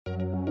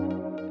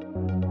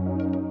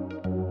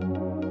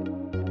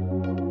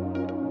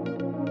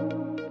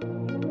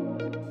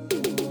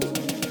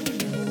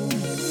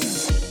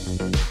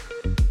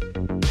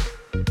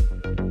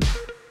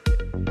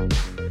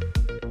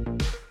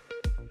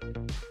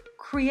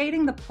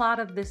Creating the plot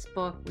of this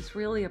book was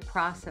really a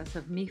process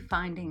of me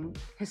finding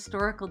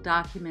historical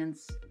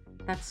documents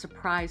that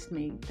surprised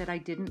me that I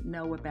didn't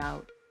know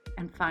about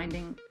and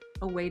finding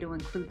a way to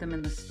include them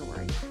in the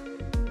story.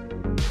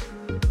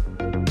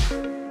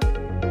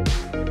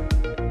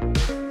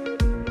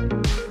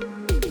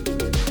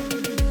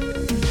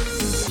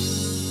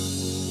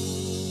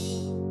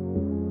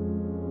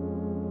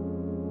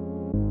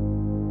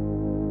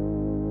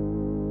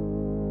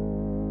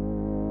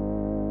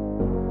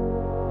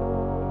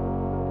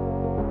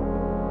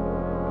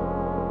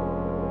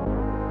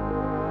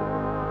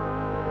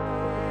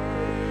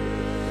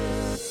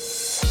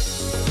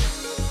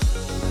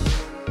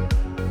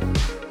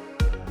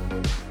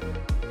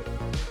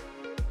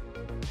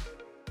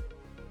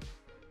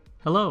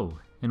 Hello,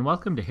 and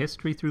welcome to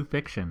History Through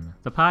Fiction,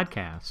 the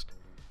podcast.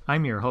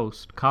 I'm your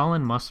host,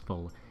 Colin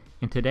Muspel,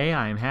 and today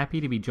I am happy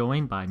to be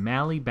joined by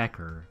Mally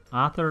Becker,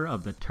 author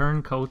of The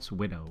Turncoat's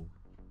Widow.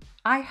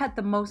 I had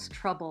the most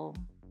trouble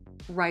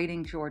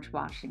writing George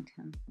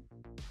Washington.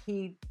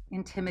 He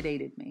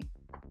intimidated me.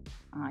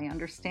 I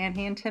understand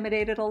he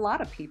intimidated a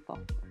lot of people.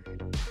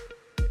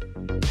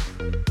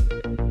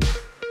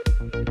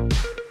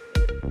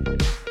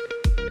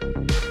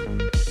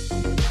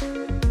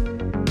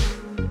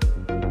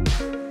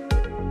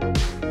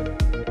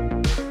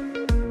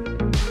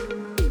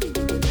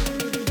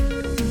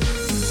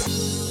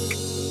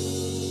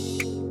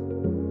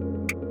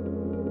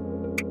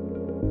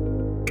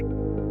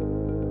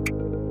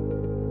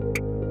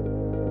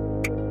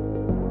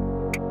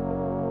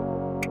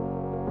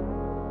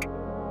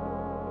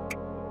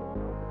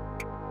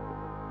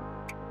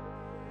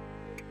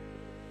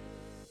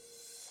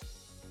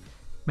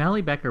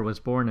 Mally Becker was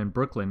born in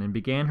Brooklyn and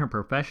began her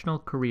professional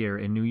career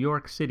in New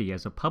York City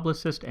as a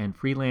publicist and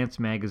freelance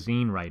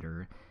magazine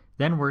writer,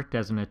 then worked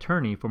as an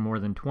attorney for more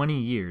than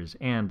 20 years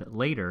and,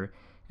 later,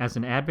 as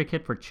an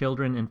advocate for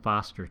children in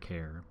foster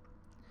care.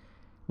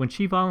 When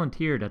she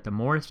volunteered at the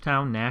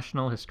Morristown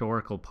National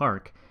Historical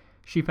Park,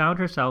 she found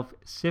herself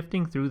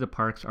sifting through the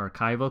park's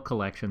archival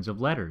collections of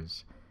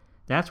letters.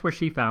 That's where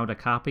she found a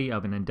copy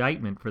of an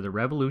indictment for the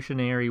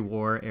Revolutionary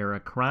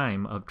War-era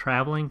crime of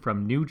traveling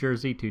from New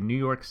Jersey to New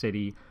York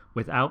City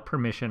without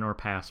permission or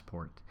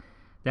passport.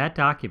 That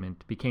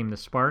document became the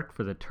spark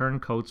for The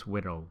Turncoat's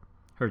Widow,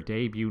 her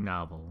debut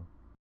novel.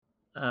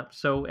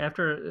 So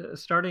after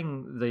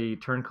starting The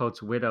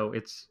Turncoat's Widow,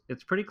 it's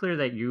pretty clear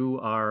that you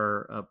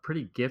are a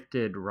pretty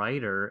gifted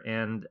writer,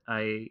 and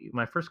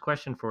my first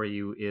question for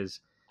you is,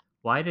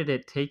 why did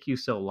it take you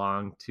so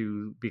long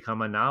to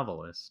become a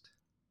novelist?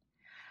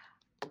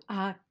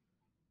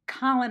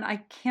 Colin,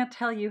 I can't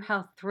tell you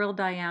how thrilled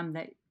I am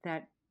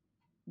that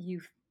you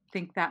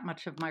think that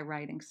much of my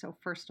writing. So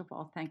first of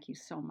all, thank you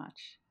so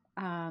much.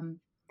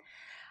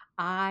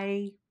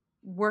 I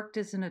worked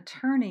as an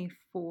attorney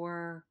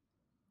for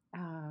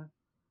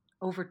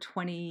over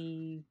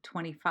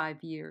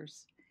 25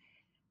 years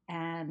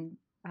and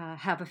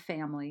have a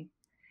family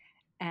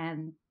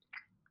and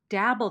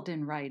dabbled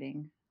in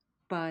writing,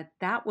 but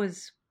that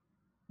was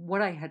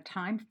what I had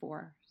time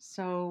for.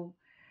 So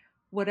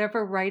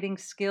whatever writing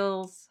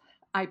skills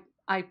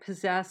I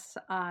possess,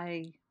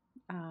 I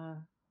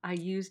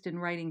used in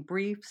writing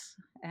briefs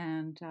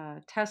and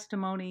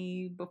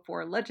testimony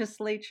before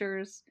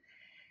legislatures.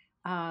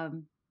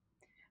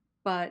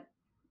 But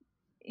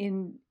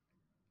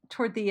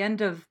toward the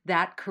end of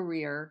that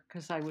career,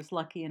 because I was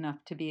lucky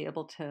enough to be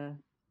able to,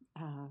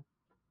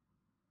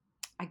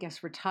 I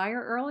guess,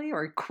 retire early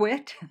or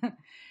quit,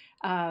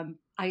 I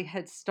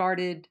had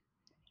started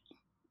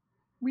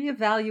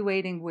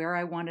reevaluating where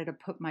I wanted to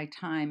put my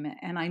time.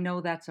 And I know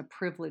that's a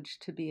privilege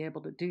to be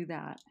able to do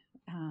that.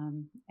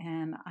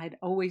 And I'd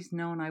always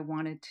known I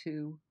wanted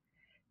to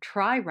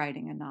try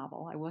writing a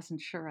novel. I wasn't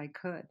sure I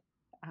could,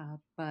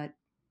 but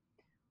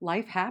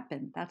life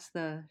happened. That's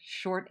the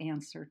short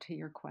answer to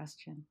your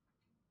question.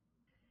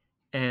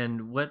 And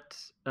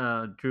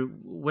Drew,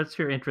 what's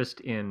your interest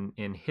in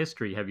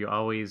history? Have you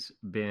always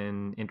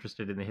been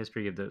interested in the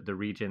history of the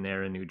region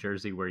there in New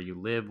Jersey where you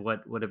live?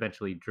 What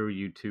eventually drew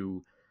you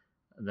to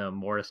the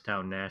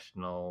Morristown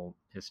National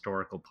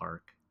Historical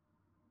Park?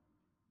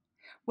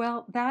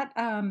 Well, that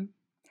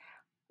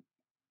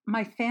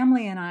my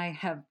family and I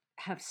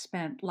have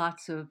spent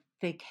lots of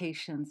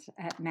vacations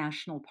at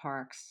national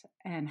parks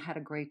and had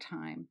a great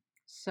time.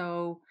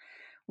 So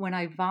when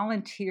I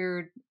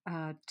volunteered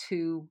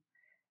to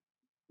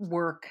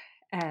work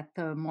at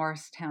the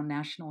Morristown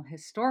National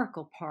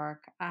Historical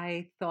Park,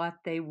 I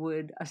thought they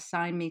would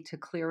assign me to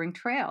clearing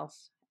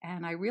trails.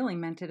 And I really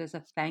meant it as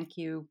a thank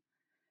you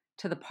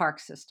to the park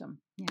system,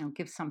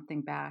 give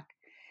something back.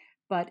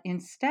 But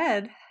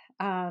instead,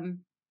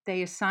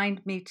 they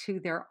assigned me to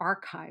their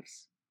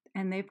archives.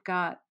 And they've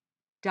got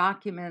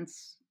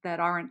documents that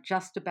aren't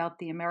just about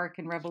the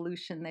American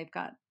Revolution. They've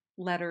got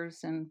letters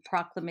and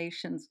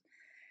proclamations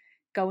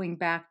going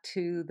back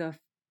to the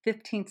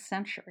 15th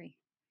century.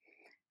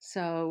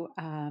 So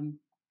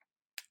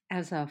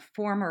as a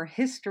former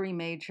history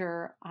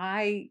major,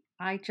 I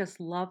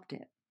just loved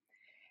it.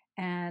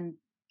 And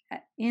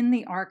in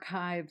the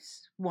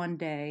archives one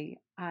day,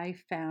 I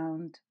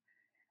found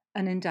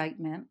an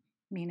indictment,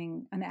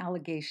 meaning an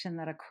allegation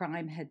that a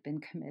crime had been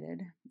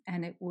committed.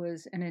 And it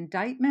was an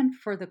indictment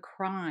for the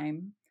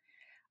crime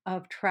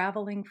of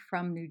traveling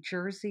from New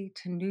Jersey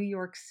to New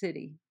York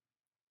City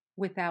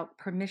without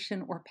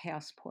permission or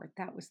passport.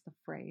 That was the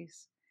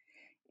phrase,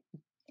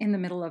 in the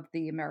middle of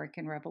the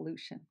American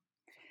Revolution.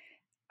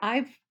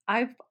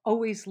 I've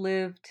always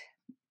lived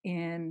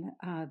in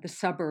the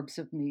suburbs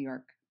of New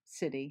York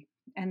City,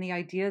 and the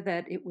idea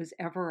that it was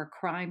ever a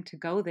crime to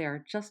go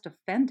there just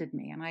offended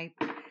me. And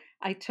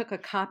I took a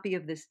copy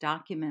of this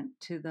document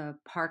to the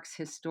park's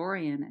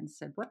historian and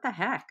said, "What the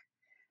heck?"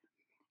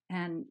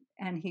 And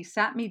he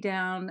sat me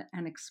down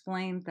and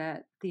explained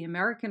that the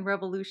American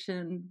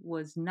Revolution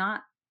was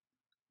not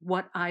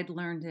what I'd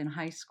learned in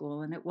high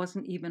school, and it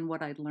wasn't even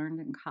what I'd learned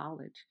in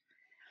college.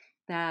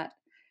 That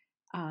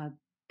uh,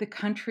 the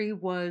country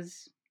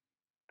was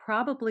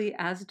probably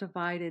as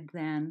divided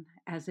then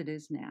as it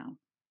is now.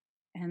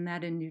 And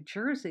that in New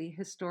Jersey,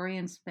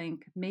 historians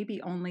think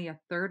maybe only a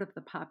third of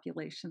the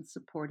population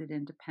supported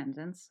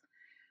independence,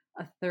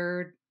 a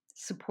third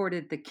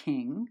supported the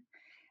king,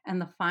 and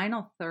the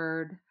final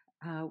third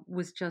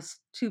was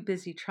just too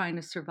busy trying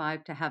to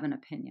survive to have an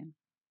opinion.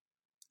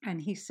 And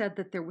he said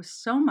that there was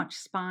so much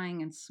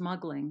spying and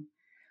smuggling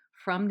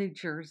from New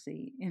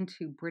Jersey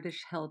into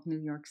British held New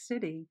York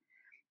City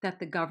that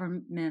the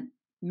government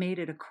made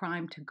it a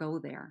crime to go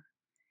there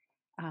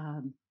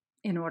um,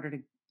 in order to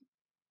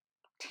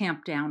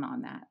tamp down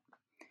on that.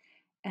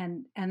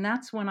 And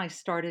that's when I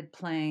started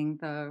playing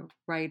the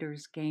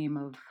writer's game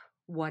of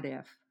what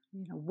if.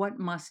 What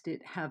must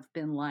it have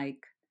been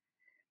like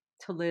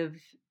to live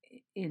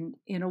in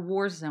a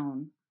war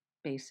zone,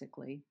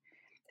 basically,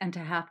 and to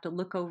have to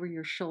look over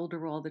your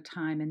shoulder all the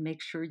time and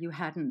make sure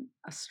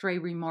a stray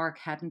remark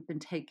hadn't been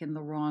taken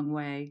the wrong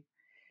way,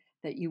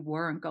 that you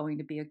weren't going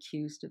to be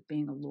accused of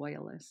being a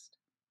loyalist.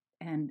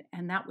 And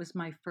that was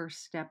my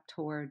first step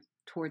toward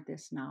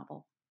this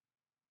novel.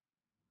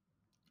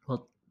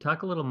 Well,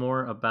 talk a little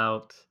more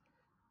about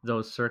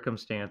those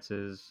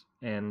circumstances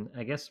and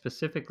I guess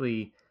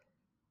specifically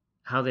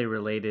how they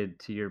related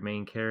to your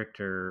main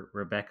character,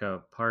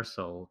 Rebecca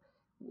Parcell.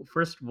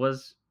 First,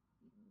 was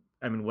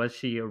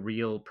she a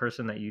real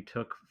person that you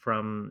took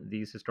from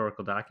these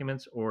historical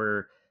documents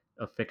or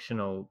a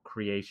fictional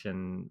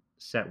creation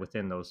set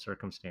within those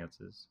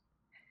circumstances?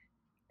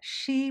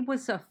 She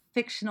was a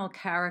fictional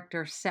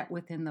character set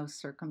within those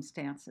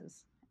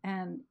circumstances.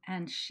 And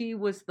she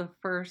was the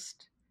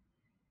first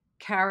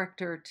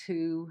character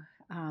to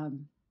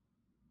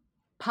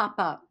pop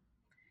up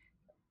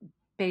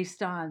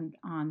based on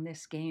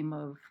this game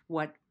of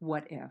what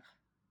if,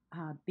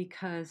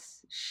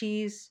 because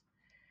she's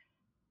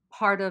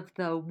part of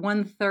the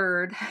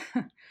 1/3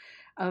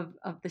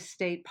 of the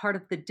state, part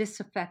of the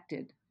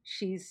disaffected.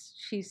 She's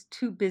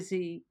too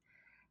busy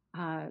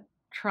uh,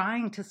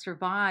 trying to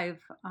survive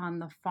on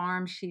the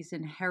farm she's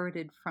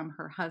inherited from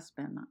her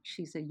husband.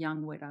 She's a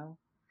young widow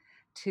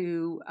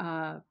to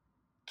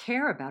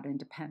care about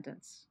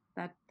independence.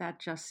 That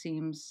just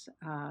seems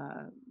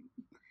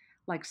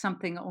like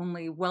something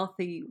only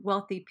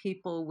wealthy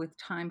people with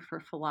time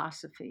for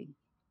philosophy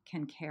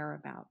can care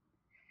about.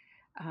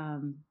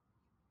 Um,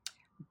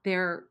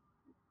 there,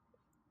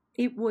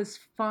 it was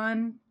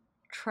fun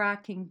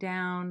tracking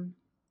down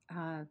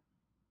uh,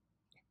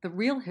 the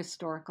real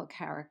historical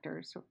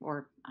characters,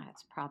 or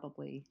it's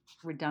probably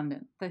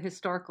redundant, the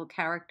historical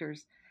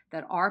characters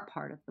that are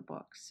part of the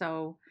book.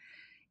 So,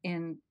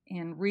 in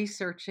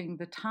researching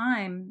the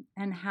time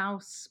and how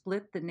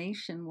split the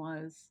nation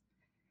was,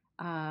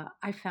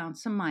 I found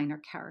some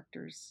minor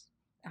characters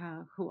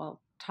who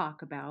I'll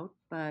talk about,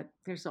 but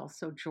there's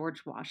also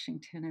George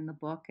Washington in the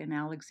book and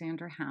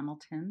Alexander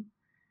Hamilton.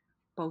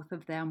 Both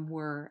of them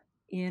were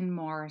in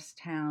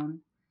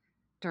Morristown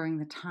during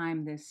the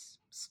time this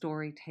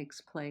story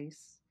takes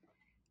place.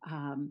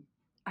 Um,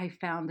 I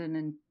found an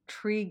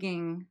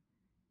intriguing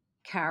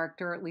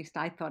character, at least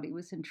I thought he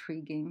was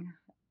intriguing,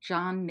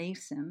 John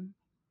Mason,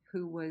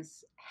 who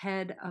was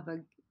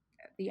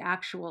the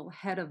actual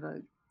head of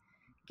a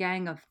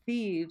gang of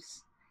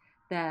thieves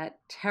that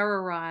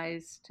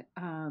terrorized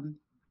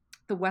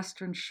the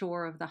western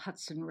shore of the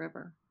Hudson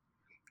River,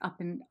 up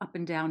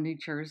and down New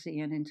Jersey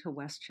and into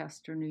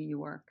Westchester, New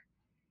York,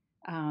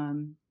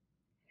 um,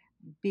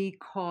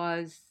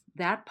 because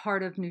that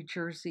part of New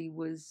Jersey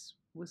was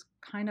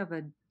kind of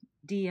a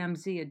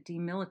DMZ, a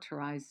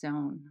demilitarized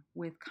zone,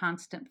 with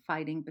constant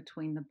fighting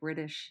between the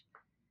British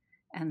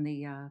and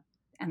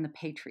the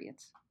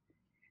Patriots.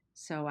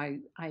 So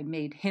I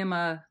made him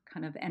a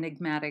kind of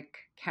enigmatic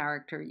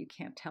character. You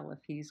can't tell if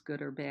he's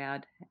good or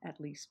bad, at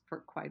least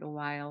for quite a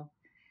while.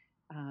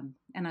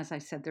 And as I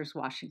said, there's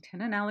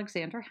Washington and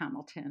Alexander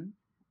Hamilton,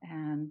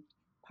 and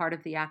part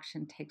of the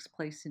action takes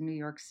place in New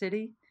York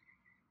City.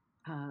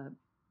 Uh,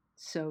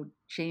 so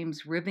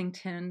James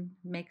Rivington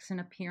makes an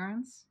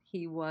appearance.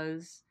 He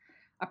was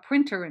a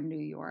printer in New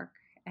York,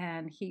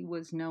 and he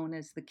was known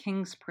as the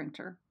King's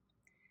Printer.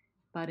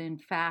 But in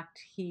fact,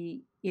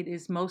 it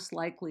is most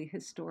likely,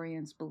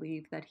 historians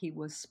believe, that he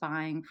was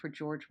spying for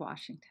George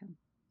Washington.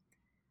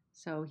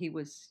 So he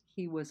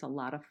was a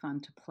lot of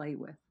fun to play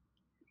with.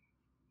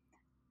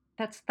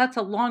 That's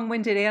a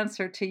long-winded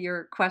answer to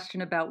your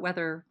question about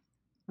whether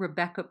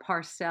Rebecca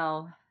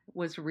Parcell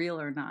was real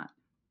or not.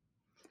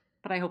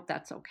 But I hope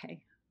that's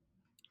okay.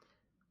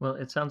 Well,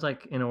 it sounds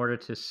like in order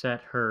to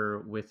set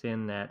her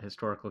within that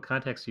historical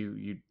context,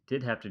 you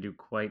did have to do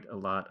quite a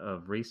lot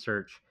of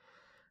research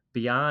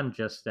beyond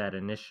just that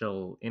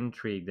initial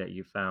intrigue that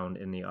you found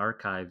in the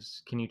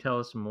archives. Can you tell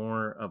us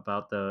more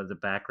about the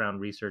background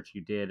research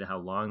you did, how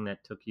long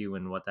that took you,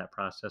 and what that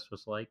process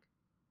was like?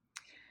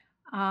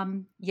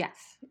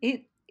 Yes,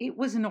 it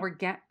was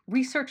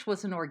research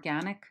was an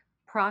organic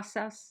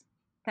process,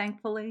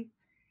 thankfully,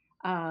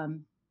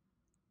 um,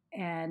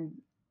 and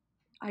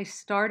I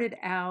started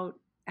out,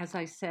 as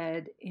I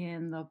said,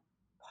 in the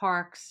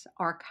park's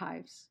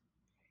archives,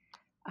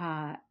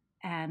 uh,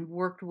 and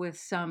worked with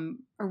some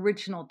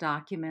original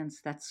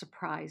documents that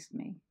surprised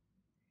me.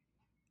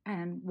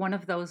 And one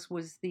of those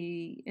was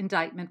the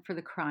indictment for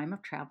the crime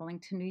of traveling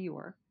to New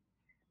York.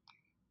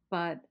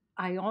 But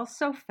I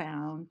also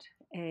found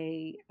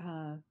a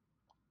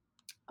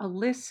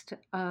list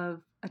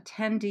of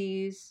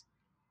attendees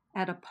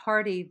at a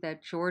party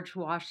that George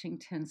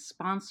Washington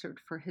sponsored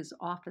for his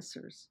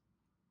officers.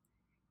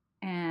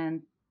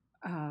 And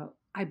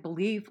I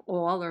believe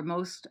all or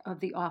most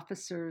of the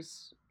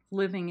officers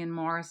living in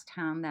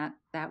Morristown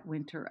that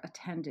winter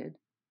attended.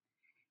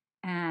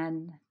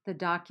 And the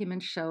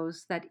document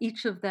shows that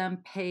each of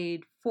them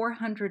paid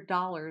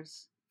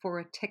 $400 for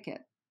a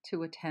ticket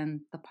to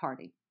attend the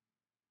party.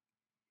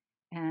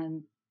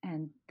 And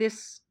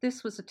this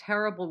was a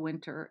terrible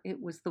winter.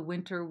 It was the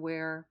winter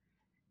where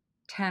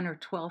 10 or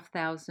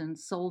 12,000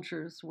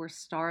 soldiers were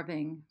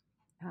starving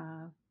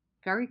uh,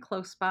 very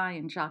close by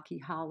in Jockey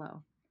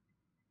Hollow.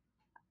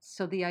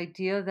 So the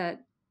idea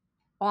that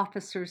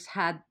officers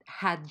had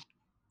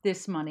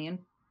this money, and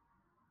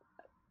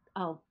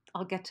I'll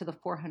get to the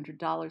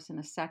 $400 in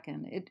a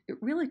second. It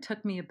really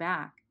took me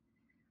aback,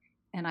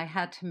 and I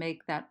had to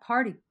make that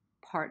party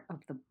part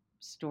of the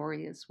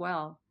story as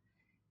well.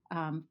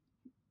 Um,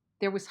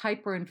 there was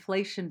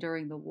hyperinflation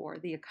during the war.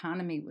 The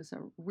economy was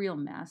a real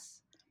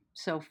mess.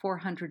 So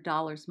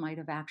 $400 might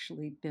have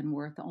actually been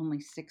worth only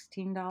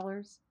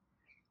 $16.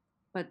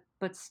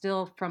 But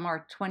still, from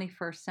our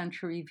 21st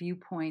century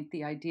viewpoint,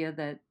 the idea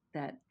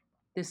that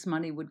this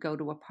money would go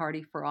to a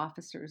party for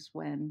officers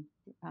when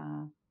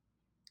uh,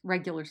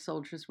 regular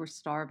soldiers were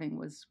starving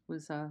was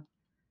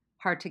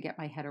hard to get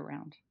my head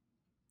around.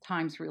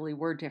 Times really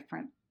were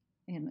different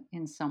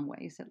in some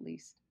ways, at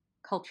least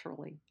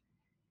culturally.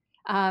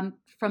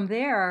 From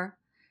there,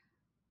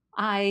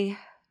 I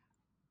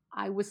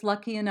I was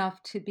lucky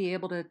enough to be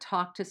able to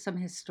talk to some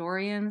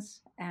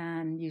historians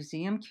and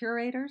museum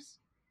curators.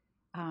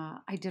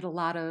 I did a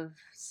lot of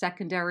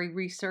secondary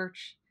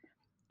research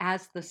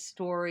as the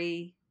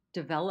story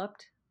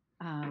developed,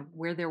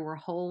 where there were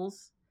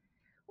holes,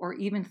 or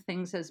even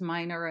things as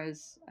minor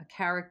as a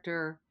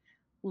character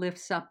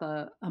lifts up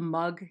a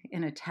mug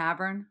in a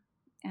tavern,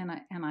 and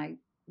I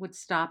would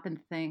stop and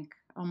think,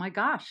 oh my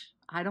gosh,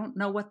 I don't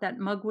know what that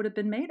mug would have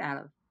been made out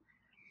of.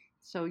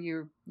 So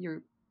you're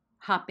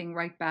hopping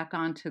right back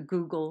onto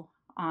Google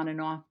on and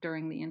off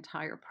during the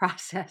entire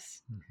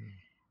process. Mhm.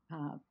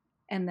 Uh,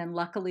 and then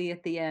luckily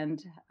at the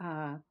end,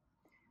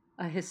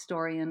 a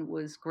historian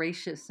was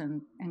gracious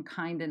and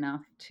kind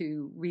enough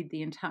to read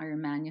the entire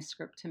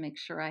manuscript to make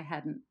sure I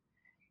hadn't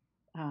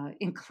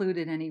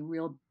included any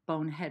real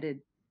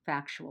boneheaded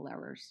factual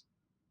errors.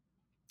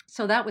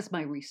 So that was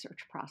my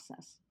research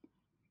process.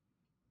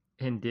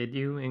 And did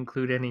you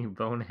include any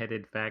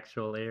boneheaded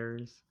factual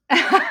errors?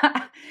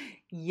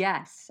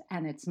 Yes,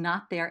 and it's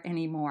not there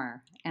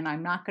anymore. And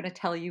I'm not going to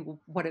tell you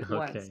what it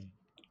was. Okay.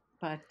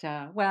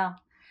 But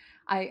well,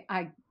 I,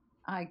 I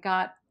I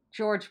got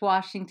George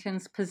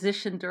Washington's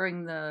position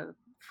during the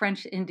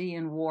French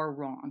Indian War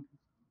wrong,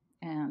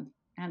 and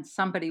and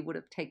somebody would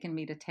have taken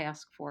me to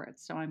task for it.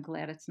 So I'm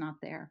glad it's not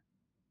there.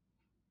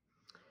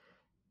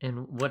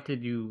 And what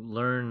did you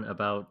learn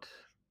about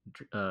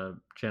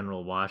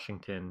General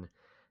Washington?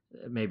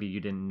 Maybe you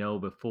didn't know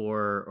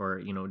before,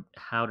 or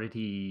how did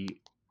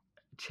he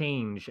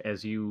change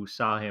as you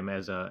saw him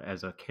as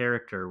a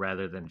character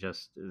rather than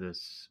just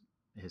this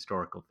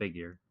historical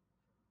figure?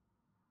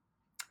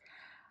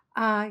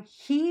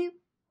 He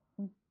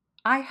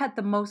I had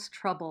the most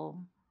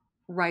trouble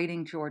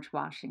writing George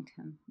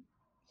Washington.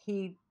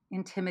 He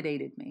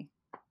intimidated me.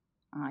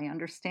 I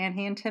understand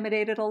he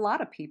intimidated a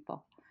lot of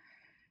people.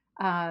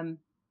 Um,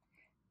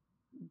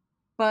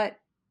 but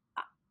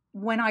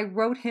when I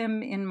wrote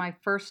him in my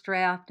first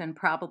draft and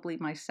probably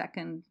my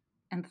second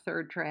and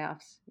third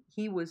drafts,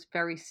 he was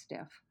very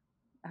stiff.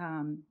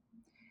 Um,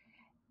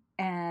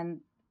 and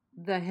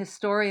the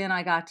historian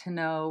I got to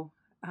know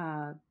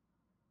uh,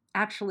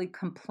 actually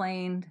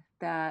complained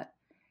that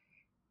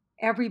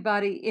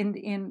everybody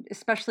in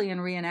especially in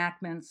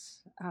reenactments,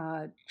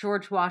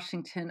 George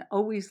Washington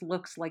always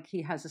looks like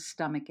he has a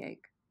stomach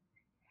ache,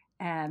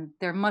 and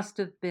there must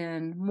have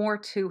been more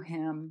to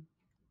him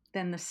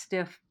than the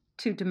stiff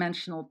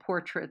two-dimensional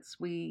portraits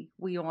we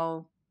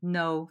all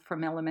know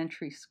from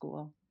elementary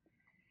school.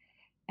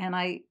 And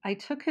I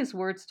took his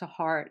words to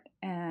heart.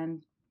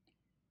 And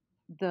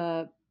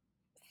the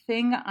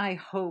thing I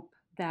hope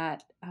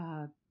that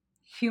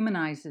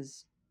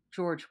humanizes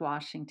George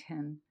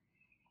Washington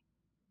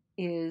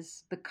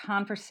is the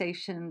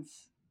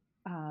conversations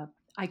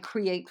I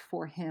create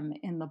for him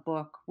in the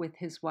book with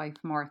his wife,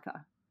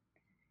 Martha.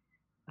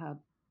 Uh,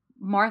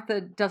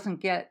 Martha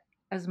doesn't get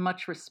as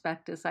much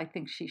respect as I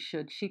think she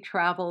should. She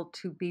traveled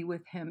to be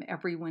with him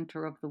every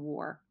winter of the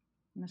war.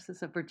 And this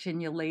is a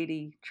Virginia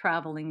lady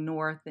traveling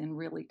north in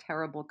really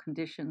terrible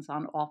conditions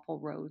on awful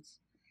roads.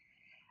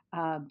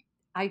 Uh,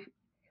 I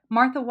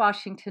Martha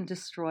Washington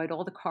destroyed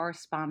all the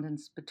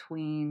correspondence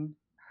between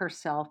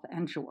herself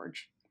and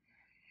George.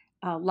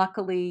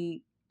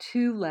 Luckily,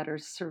 two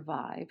letters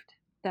survived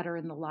that are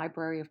in the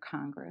Library of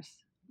Congress.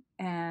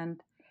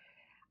 And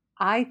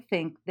I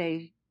think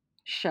they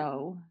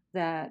show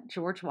that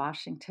George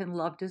Washington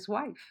loved his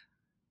wife.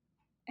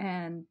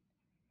 And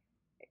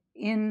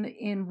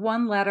in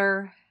one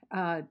letter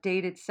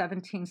dated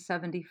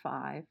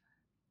 1775,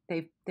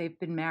 they've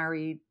been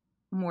married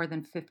more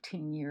than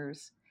 15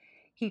 years.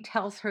 He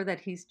tells her that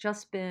he's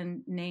just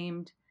been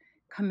named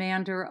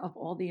commander of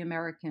all the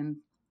American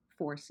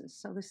forces.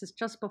 So this is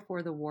just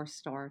before the war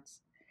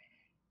starts.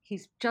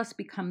 He's just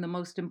become the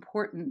most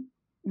important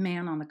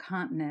man on the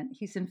continent.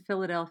 He's in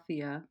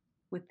Philadelphia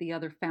with the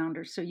other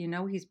founders, so you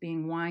know he's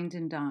being wined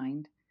and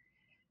dined.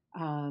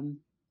 And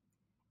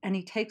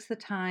he takes the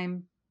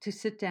time to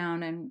sit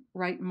down and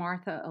write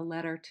Martha a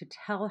letter to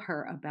tell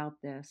her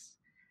about this.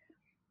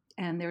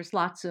 And there's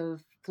lots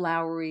of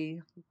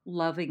flowery,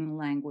 loving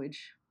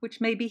language,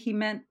 which maybe he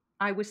meant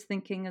I was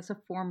thinking as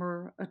a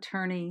former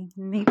attorney.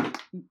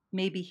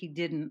 Maybe he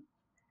didn't.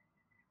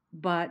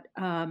 But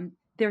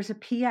there's a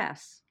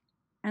PS,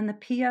 and the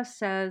PS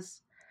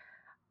says,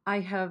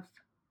 I have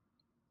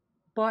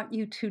bought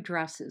you 2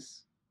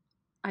 dresses.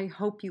 I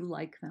hope you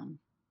like them.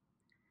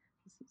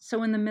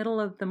 So, in the middle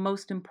of the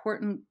most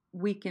important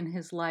week in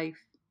his life,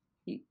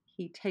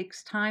 he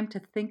takes time to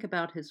think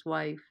about his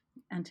wife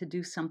and to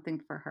do something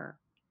for her.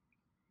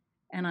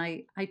 And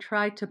I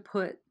try to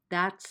put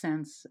that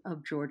sense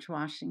of George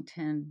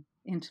Washington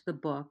into the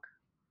book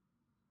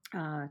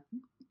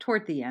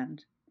toward the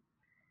end,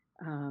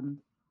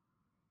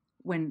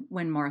 when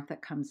Martha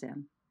comes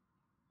in.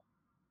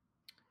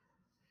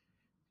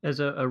 As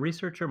a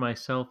researcher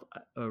myself,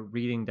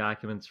 reading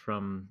documents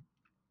from,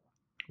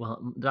 most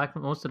of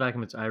the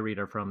documents I read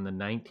are from the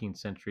 19th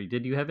century.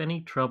 Did you have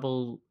any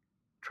trouble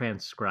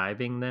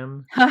transcribing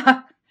them?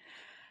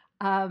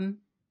 um,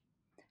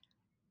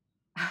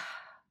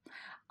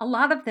 a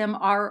lot of them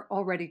are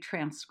already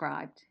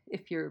transcribed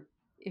if you're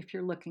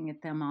looking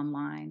at them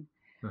online.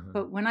 Uh-huh.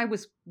 But when I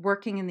was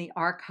working in the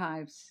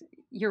archives,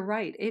 you're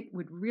right, it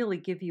would really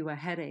give you a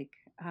headache.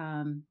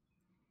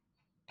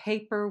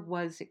 Paper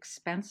was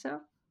expensive,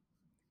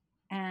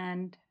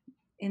 and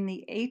in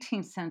the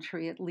 18th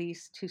century, at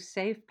least, to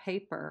save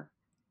paper,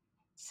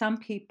 some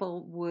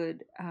people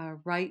would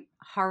write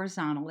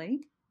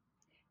horizontally,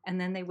 and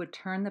then they would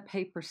turn the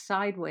paper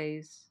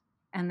sideways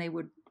and they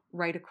would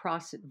write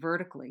across it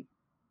vertically.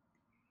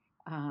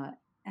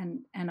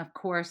 And of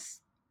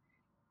course,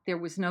 there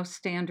was no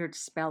standard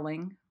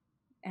spelling,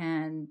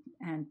 and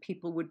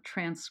people would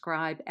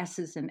transcribe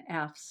S's and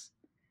F's.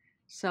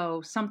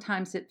 So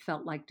sometimes it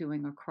felt like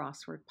doing a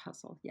crossword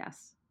puzzle.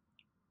 Yes.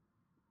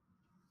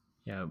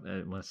 Yeah,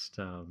 it must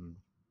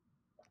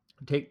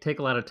take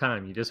a lot of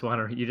time. You just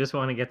want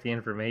to get the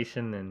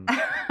information, and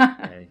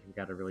you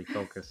got to really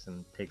focus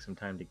and take some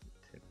time to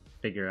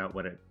figure out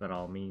what it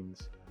all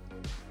means.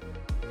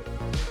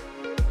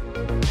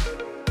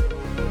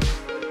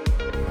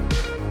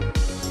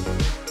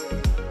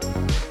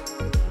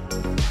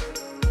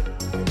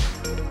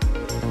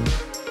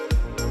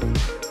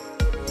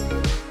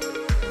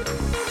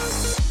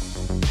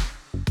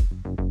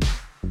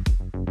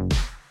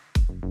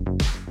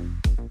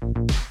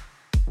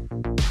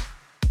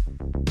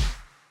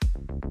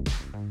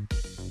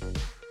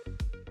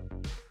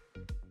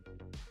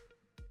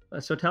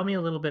 So tell me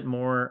a little bit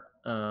more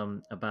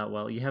about,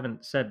 well, you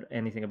haven't said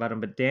anything about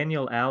him, but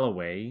Daniel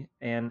Alloway,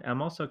 and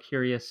I'm also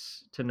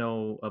curious to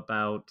know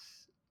about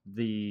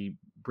the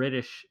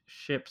British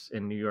ships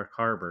in New York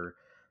Harbor.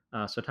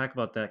 So talk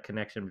about that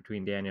connection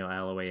between Daniel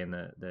Alloway and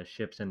the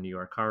ships in New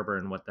York Harbor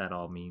and what that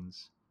all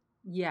means.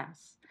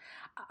 Yes.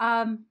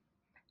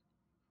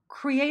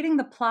 Creating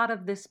the plot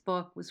of this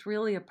book was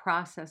really a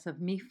process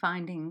of me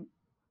finding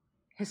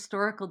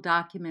historical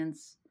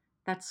documents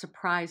that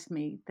surprised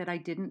me that I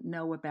didn't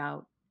know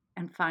about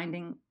and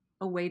finding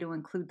a way to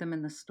include them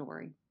in the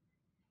story.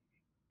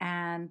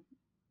 And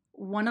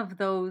one of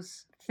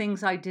those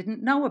things I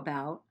didn't know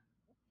about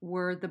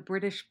were the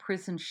British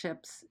prison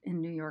ships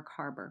in New York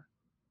Harbor.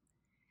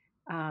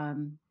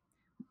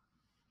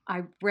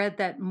 I read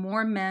that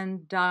more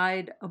men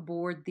died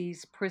aboard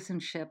these prison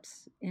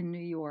ships in New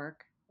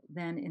York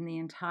than in the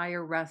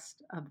entire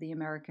rest of the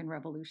American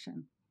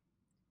Revolution.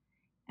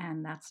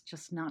 And that's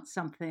just not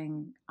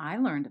something I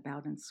learned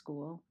about in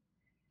school.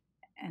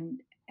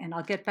 And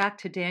I'll get back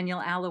to Daniel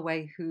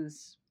Alloway,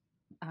 who's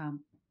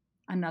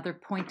another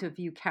point of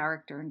view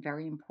character and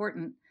very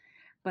important.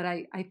 But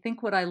I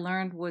think what I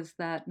learned was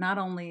that not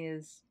only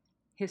is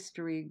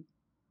history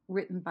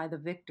written by the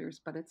victors,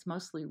 but it's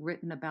mostly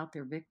written about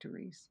their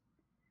victories.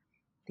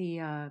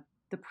 The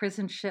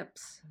prison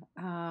ships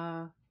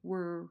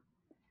were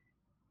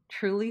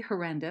truly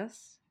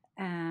horrendous,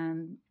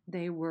 and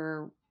they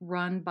were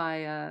run by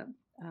a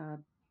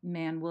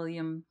man,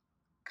 William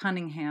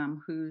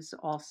Cunningham, who's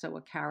also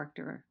a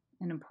character,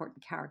 an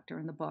important character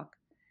in the book.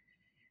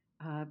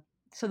 Uh,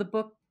 so the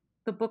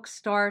book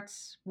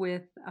starts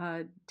with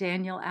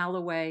Daniel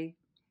Alloway,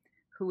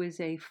 who is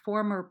a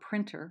former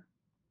printer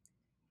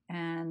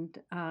and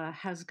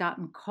has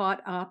gotten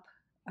caught up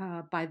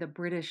by the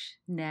British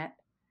net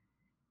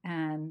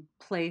and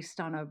placed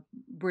on a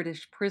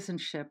British prison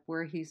ship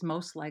where he's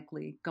most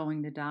likely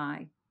going to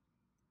die.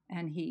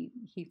 And he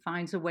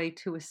finds a way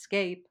to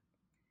escape,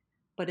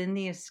 but in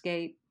the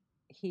escape,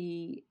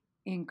 he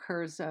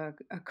incurs a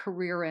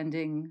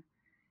career-ending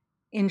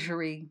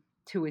injury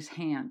to his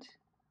hand.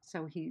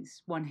 So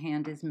one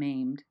hand is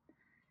maimed,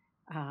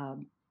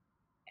 um,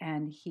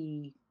 and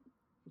he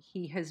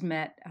has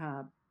met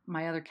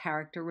my other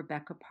character,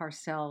 Rebecca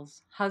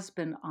Parcell's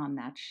husband on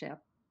that ship.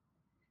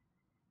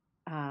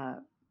 Uh,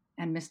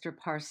 and Mr.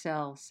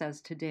 Parcell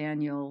says to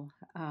Daniel,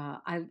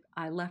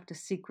 I left a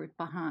secret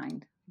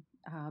behind.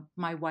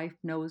 My wife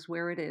knows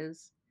where it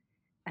is,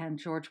 and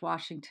George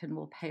Washington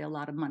will pay a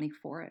lot of money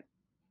for it.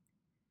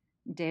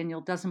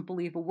 Daniel doesn't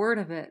believe a word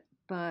of it,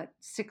 but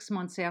 6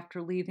 months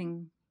after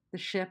leaving the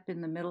ship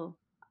in the middle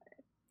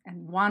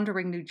and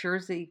wandering New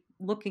Jersey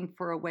looking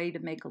for a way to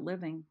make a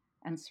living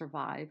and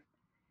survive,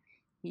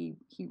 he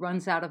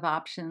runs out of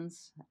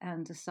options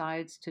and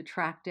decides to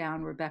track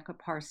down Rebecca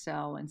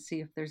Parcell and see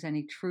if there's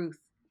any truth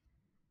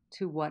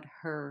to what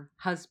her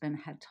husband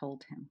had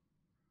told him.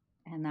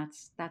 And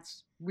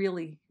that's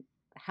really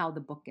how the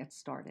book gets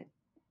started.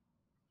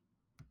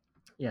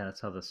 Yeah,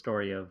 that's how the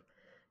story of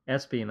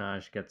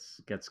espionage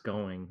gets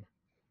going.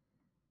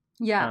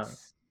 Uh,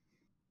 Yes.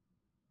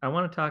 I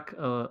want to talk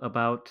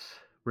about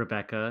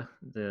Rebecca,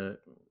 the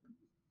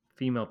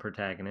female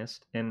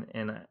protagonist, and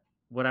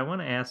what I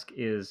want to ask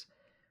is,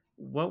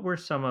 what were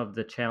some of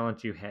the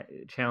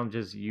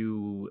challenges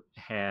you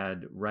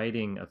had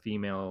writing a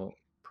female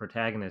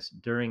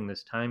protagonist during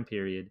this time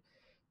period?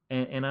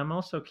 And I'm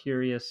also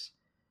curious,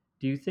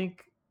 do you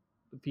think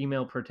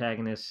female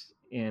protagonists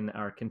in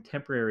our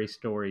contemporary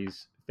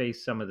stories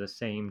face some of the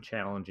same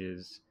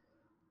challenges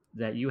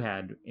that you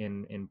had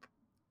in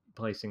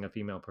placing a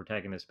female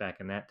protagonist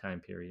back in that time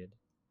period?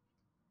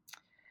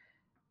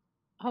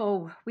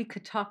 Oh, we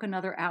could talk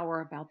another hour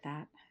about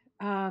that.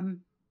 Um,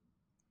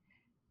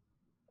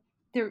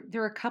 there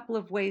are a couple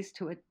of ways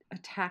to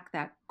attack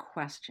that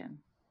question.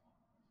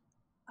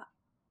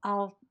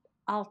 I'll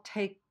I'll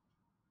take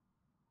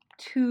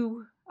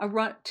two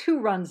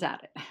runs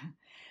at it.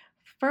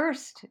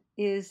 First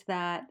is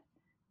that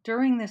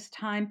during this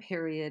time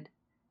period,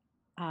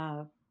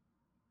 uh,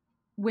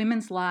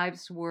 women's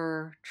lives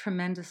were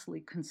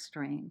tremendously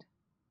constrained.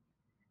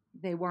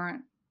 They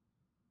weren't.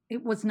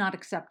 It was not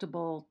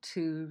acceptable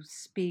to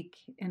speak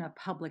in a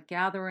public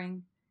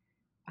gathering.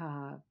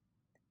 Uh,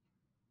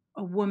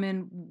 a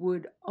woman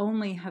would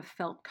only have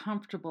felt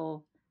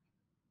comfortable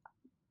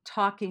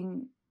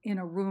talking in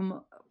a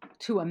room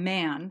to a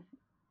man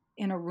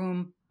in a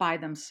room by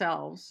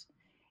themselves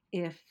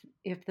if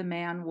the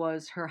man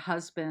was her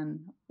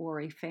husband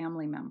or a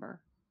family member.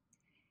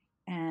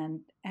 And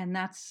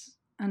that's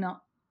an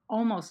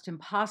almost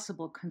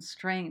impossible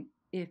constraint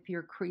if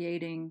you're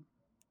creating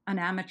an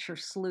amateur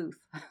sleuth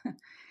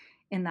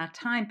in that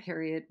time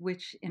period,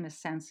 which in a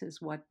sense is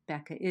what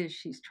Becca is.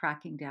 She's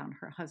tracking down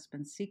her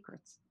husband's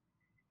secrets.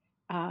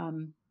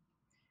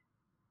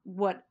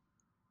 What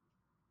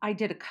I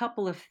did a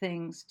couple of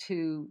things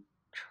to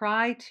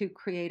try to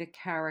create a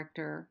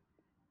character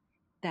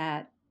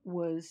that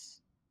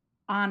was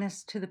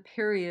honest to the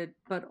period,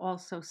 but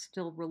also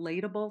still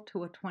relatable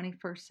to a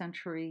 21st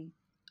century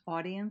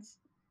audience.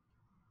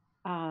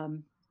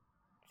 Um,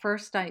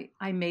 First, I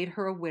made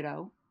her a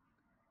widow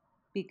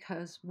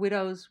because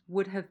widows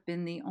would have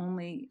been the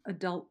only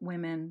adult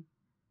women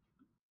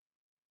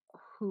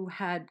who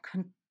had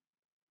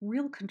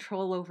real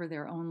control over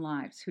their own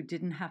lives, who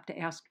didn't have to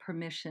ask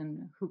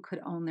permission, who could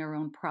own their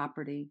own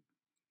property.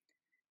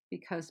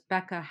 Because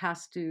Becca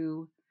has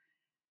to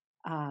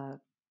uh,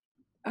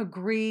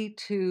 agree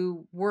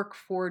to work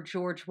for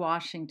George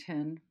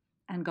Washington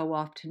and go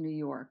off to New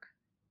York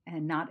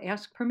and not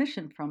ask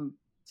permission from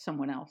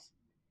someone else.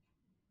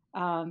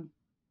 Um,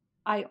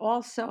 I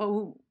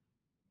also,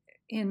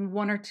 in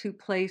one or two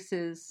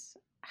places,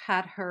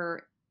 had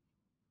her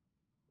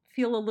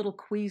feel a little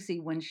queasy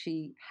when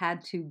she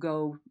had to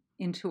go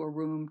into a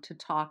room to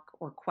talk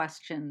or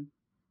question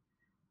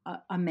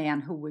a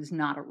man who was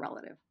not a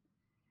relative,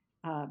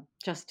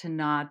 just to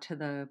nod to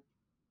the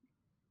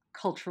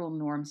cultural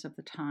norms of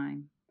the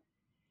time.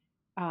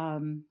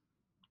 Um,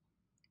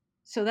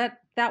 so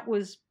that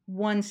was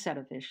one set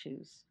of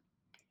issues,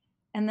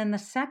 and then the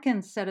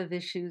second set of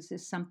issues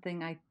is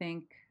something I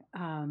think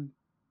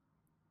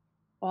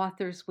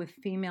authors with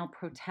female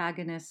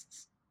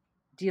protagonists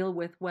deal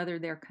with, whether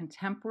they're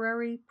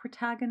contemporary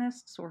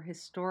protagonists or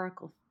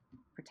historical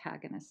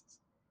protagonists.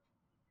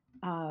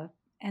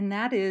 And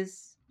that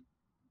is,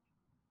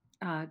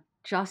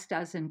 just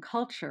as in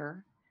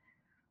culture,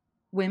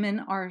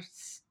 women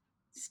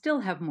still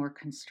have more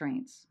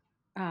constraints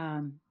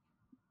um,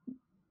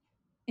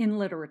 in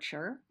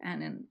literature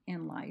and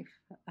in life.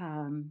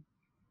 An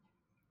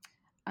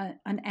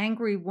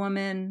angry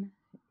woman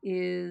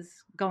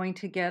is going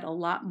to get a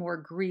lot more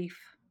grief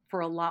for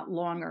a lot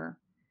longer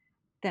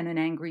than an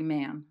angry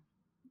man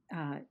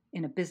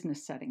in a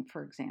business setting,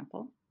 for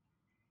example,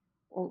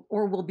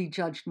 or will be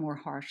judged more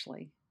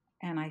harshly.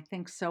 And I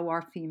think so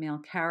are female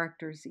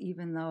characters,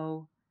 even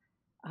though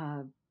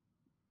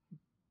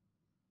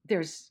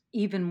there's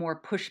even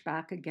more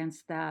pushback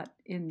against that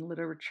in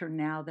literature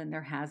now than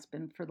there has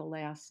been for the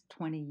last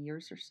 20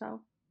 years or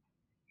so.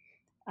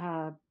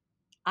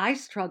 I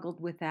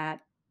struggled with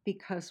that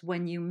because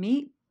when you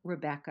meet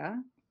Rebecca,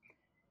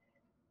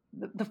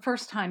 the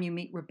first time you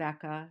meet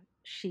Rebecca,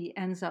 she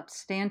ends up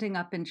standing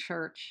up in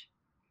church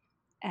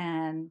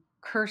and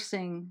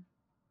cursing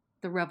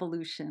the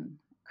revolution,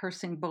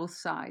 cursing both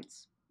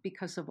sides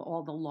because of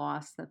all the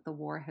loss that the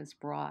war has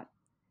brought.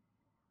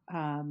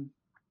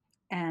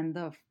 And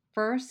the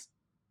first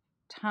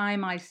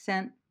time I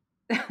sent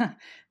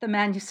the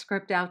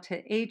manuscript out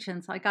to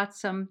agents, I got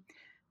some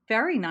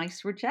very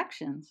nice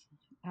rejections.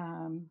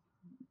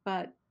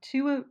 But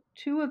two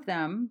of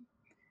them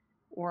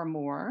or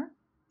more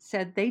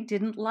said they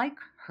didn't like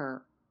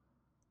her.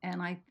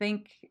 And I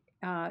think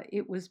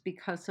it was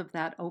because of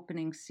that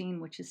opening scene,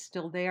 which is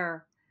still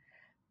there.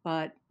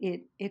 But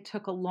it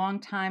took a long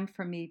time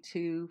for me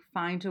to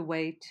find a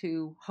way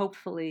to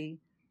hopefully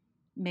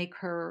make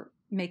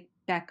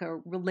Becca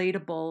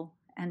relatable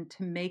and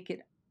to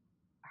make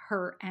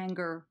her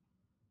anger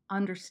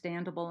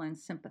understandable and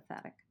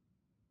sympathetic.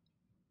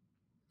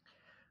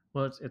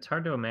 Well, it's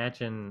hard to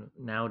imagine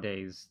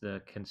nowadays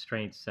the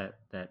constraints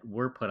that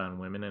were put on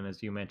women, and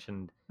as you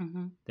mentioned,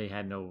 Mm-hmm.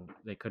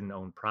 they couldn't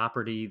own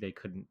property, they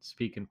couldn't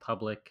speak in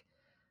public.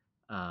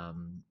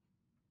 Um,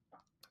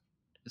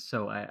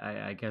 so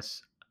I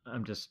guess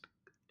I'm just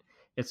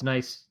it's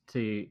nice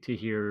to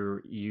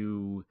hear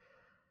you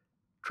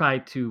try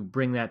to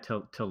bring that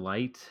to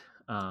light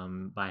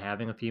by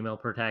having a female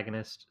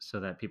protagonist, so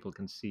that people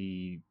can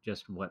see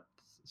just what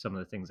some of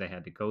the things they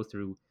had to go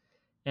through.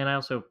 And I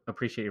also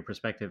appreciate your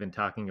perspective in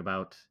talking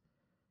about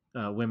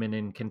women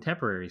in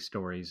contemporary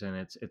stories, and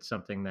it's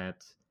something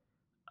that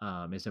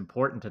is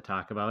important to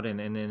talk about,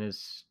 and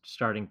is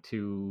starting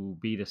to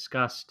be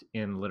discussed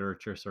in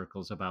literature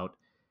circles about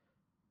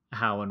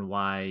how and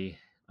why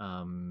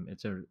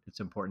it's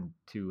important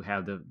to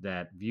have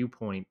that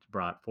viewpoint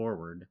brought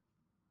forward.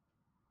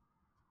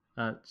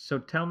 So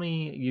tell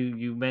me,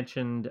 you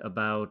mentioned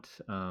about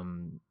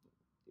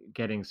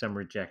getting some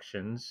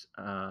rejections.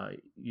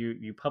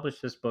 You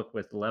published this book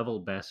with Level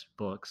Best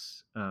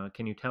Books.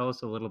 Can you tell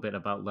us a little bit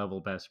about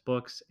Level Best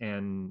Books,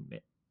 and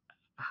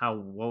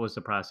what was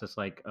the process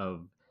like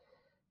of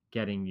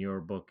getting your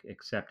book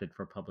accepted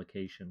for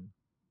publication?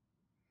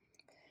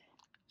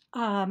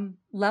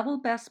 Level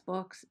Best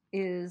Books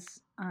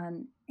is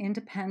an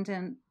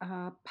independent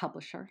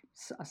publisher,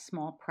 a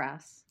small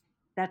press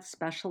that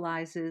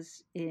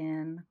specializes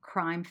in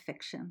crime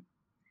fiction.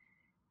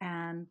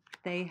 And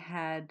they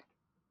had,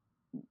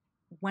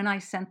 when I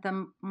sent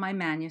them my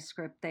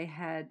manuscript, they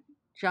had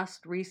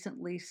just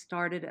recently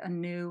started a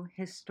new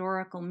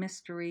historical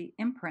mystery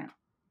imprint,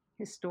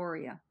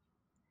 Historia.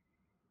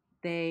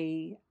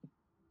 They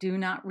do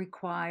not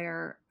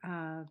require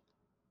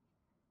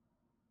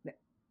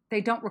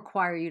they don't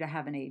require you to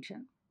have an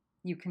agent.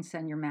 You can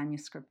send your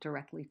manuscript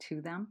directly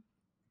to them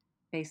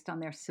based on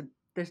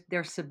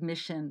their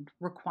submission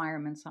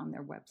requirements on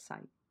their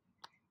website,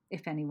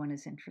 if anyone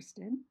is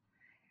interested.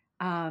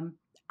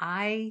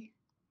 I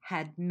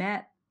had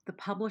met the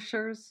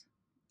publishers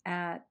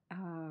at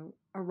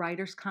a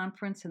writers'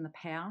 conference in the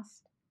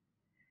past,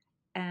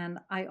 and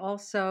I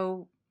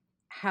also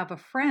have a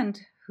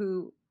friend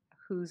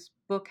whose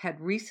book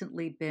had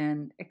recently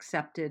been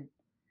accepted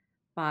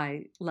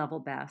by Level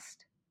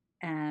Best,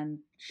 and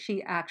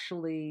she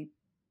actually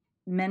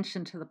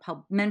mentioned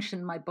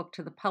my book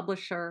to the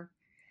publisher,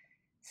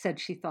 said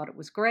she thought it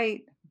was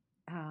great.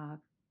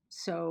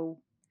 So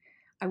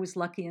I was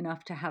lucky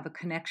enough to have a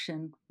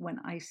connection when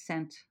I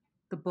sent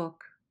the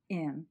book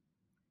in.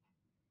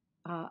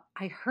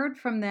 I heard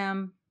from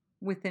them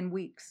within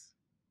weeks,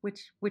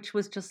 which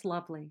was just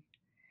lovely,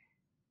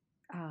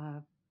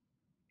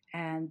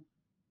 and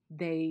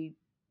they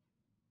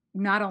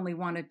not only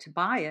wanted to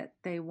buy it,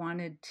 they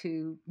wanted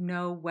to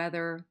know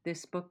whether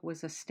this book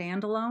was a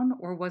standalone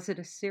or was it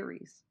a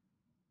series.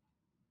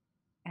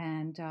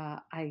 And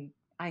I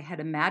had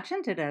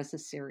imagined it as a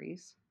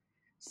series,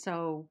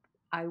 so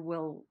I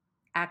will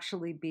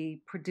actually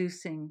be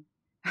producing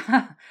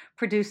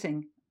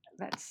producing.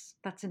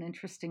 That's an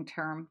interesting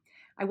term.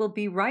 I will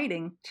be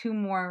writing two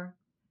more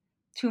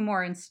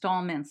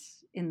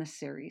installments in the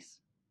series.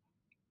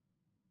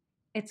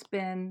 It's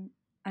been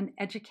an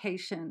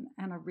education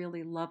and a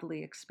really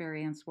lovely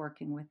experience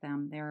working with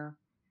them. They're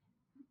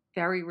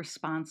very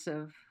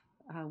responsive,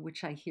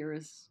 which I hear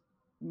is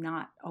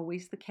not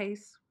always the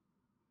case,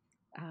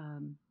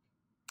 um,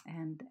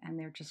 and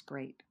they're just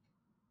great.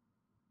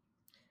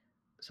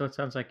 So it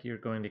sounds like you're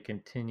going to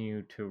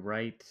continue to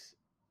write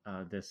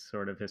this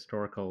sort of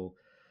historical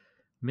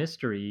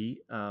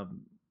mystery.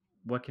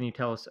 What can you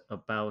tell us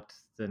about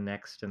the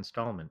next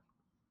installment?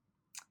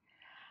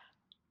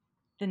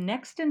 The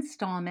next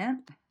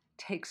installment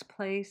takes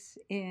place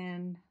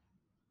in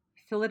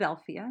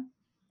Philadelphia.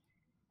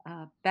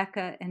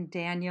 Becca and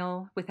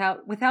Daniel,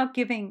 without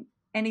giving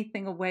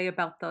anything away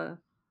about the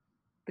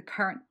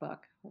current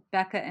book,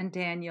 Becca and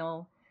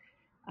Daniel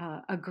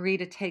agree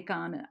to take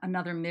on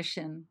another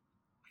mission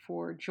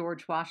for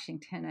George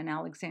Washington and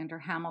Alexander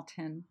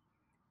Hamilton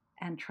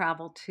and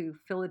travel to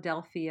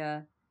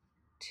Philadelphia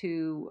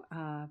to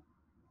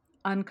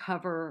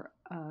uncover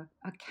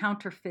a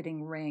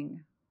counterfeiting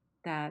ring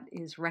that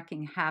is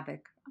wreaking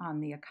havoc on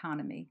the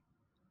economy.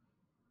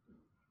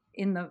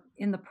 In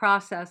the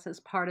process, as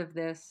part of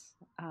this,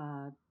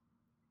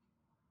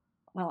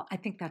 well, I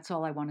think that's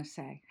all I want to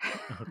say.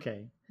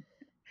 Okay.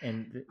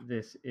 And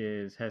this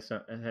has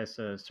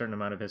a certain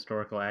amount of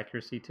historical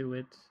accuracy to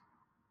it.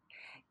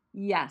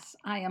 Yes,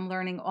 I am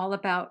learning all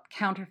about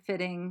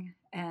counterfeiting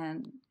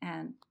and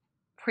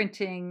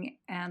printing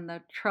and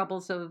the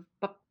troubles of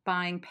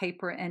buying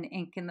paper and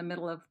ink in the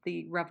middle of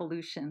the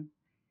revolution.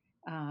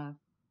 Uh,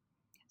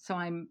 so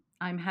I'm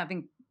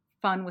having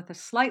fun with a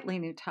slightly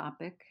new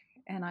topic,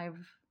 and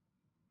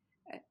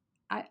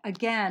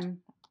again,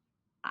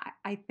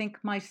 I think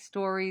my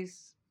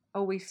stories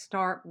always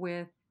start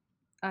with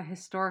a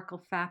historical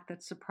fact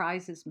that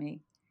surprises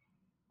me.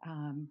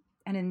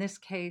 And in this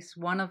case,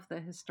 one of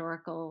the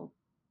historical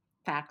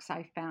facts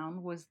I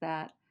found was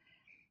that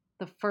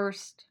the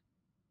first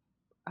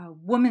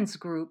women's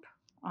group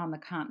on the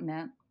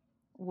continent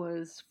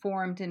was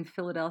formed in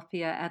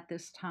Philadelphia at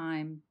this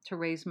time to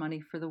raise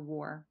money for the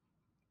war.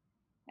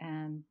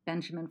 And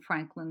Benjamin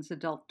Franklin's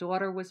adult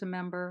daughter was a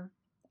member,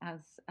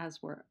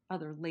 as were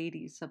other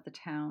ladies of the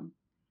town.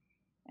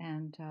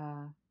 And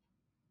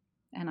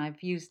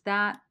I've used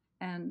that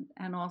and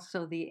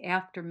also the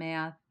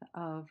aftermath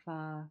of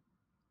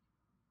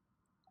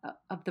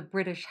the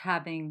British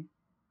having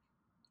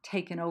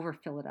taken over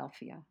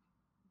Philadelphia.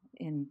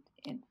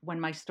 When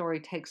my story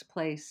takes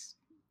place,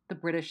 the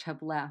British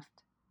have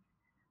left,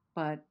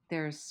 but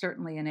there's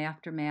certainly an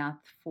aftermath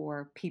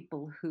for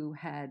people who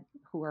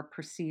are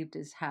perceived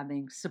as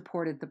having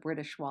supported the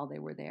British while they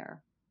were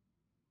there.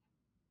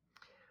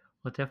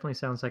 Well, it definitely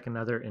sounds like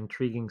another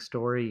intriguing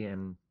story,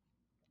 and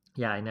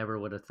yeah, I never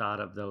would have thought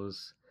of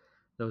those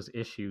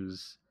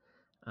issues.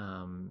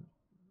 Um,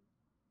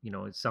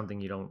 it's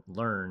something you don't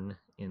learn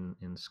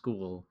in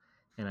school,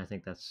 and I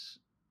think that's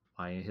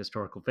why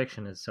historical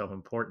fiction is so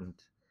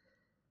important.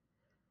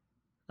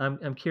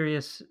 I'm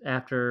curious,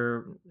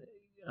 after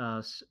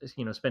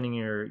spending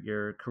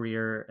your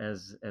career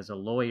as a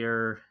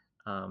lawyer,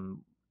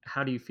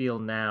 how do you feel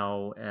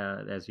now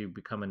as you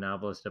become a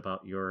novelist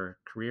about your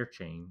career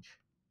change?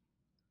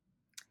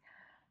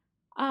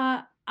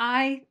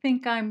 I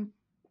think I'm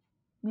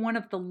one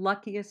of the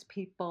luckiest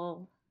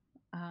people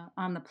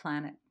on the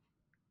planet.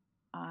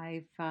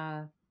 I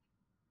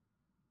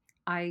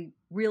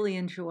really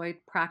enjoyed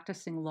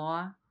practicing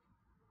law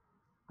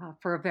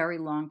for a very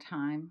long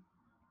time,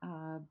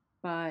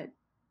 but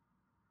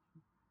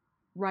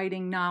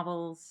writing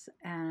novels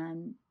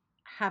and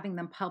having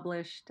them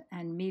published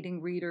and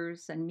meeting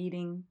readers and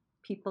meeting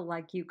people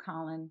like you,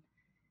 Colin,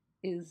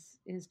 is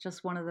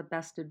just one of the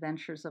best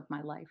adventures of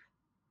my life.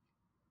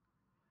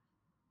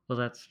 Well,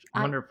 that's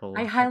I wonderful.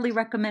 highly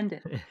recommend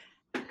it.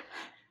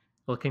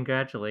 Well,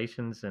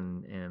 congratulations,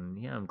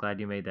 and yeah, I'm glad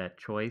you made that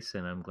choice,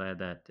 and I'm glad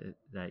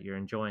that you're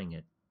enjoying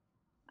it.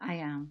 I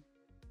am.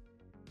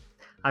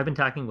 I've been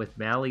talking with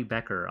Mally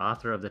Becker,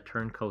 author of The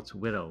Turncoat's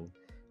Widow.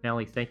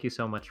 Mally, thank you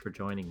so much for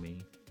joining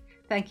me.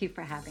 Thank you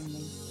for having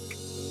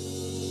me.